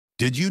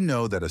Did you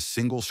know that a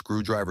single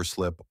screwdriver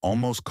slip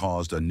almost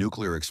caused a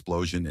nuclear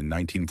explosion in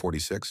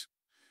 1946?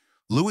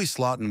 Louis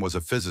Slotin was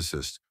a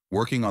physicist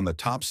working on the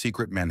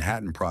top-secret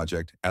Manhattan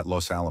Project at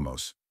Los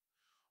Alamos.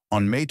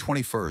 On May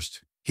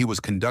 21st, he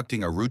was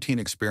conducting a routine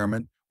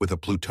experiment with a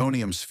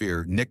plutonium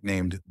sphere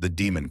nicknamed the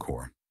Demon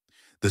Core.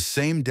 The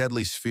same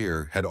deadly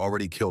sphere had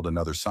already killed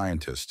another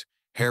scientist,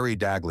 Harry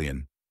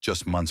Daghlian,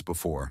 just months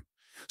before.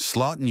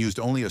 Slotin used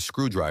only a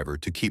screwdriver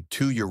to keep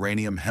two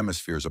uranium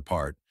hemispheres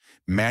apart,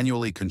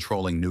 manually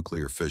controlling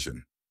nuclear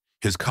fission.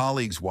 His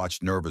colleagues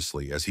watched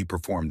nervously as he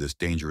performed this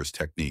dangerous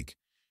technique,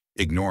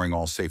 ignoring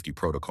all safety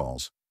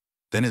protocols.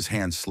 Then his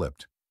hand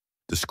slipped.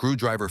 The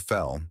screwdriver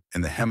fell,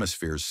 and the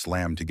hemispheres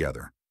slammed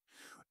together.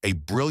 A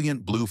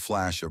brilliant blue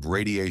flash of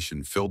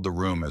radiation filled the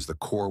room as the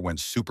core went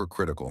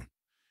supercritical.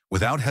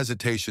 Without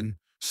hesitation,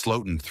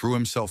 Slotin threw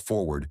himself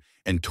forward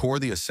and tore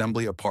the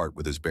assembly apart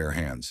with his bare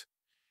hands.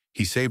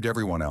 He saved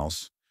everyone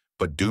else,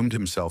 but doomed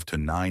himself to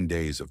 9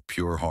 days of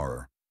pure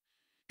horror.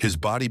 His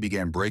body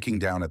began breaking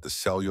down at the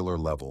cellular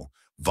level,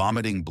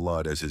 vomiting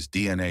blood as his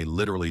DNA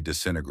literally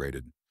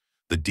disintegrated.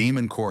 The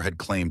Demon Core had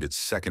claimed its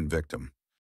second victim.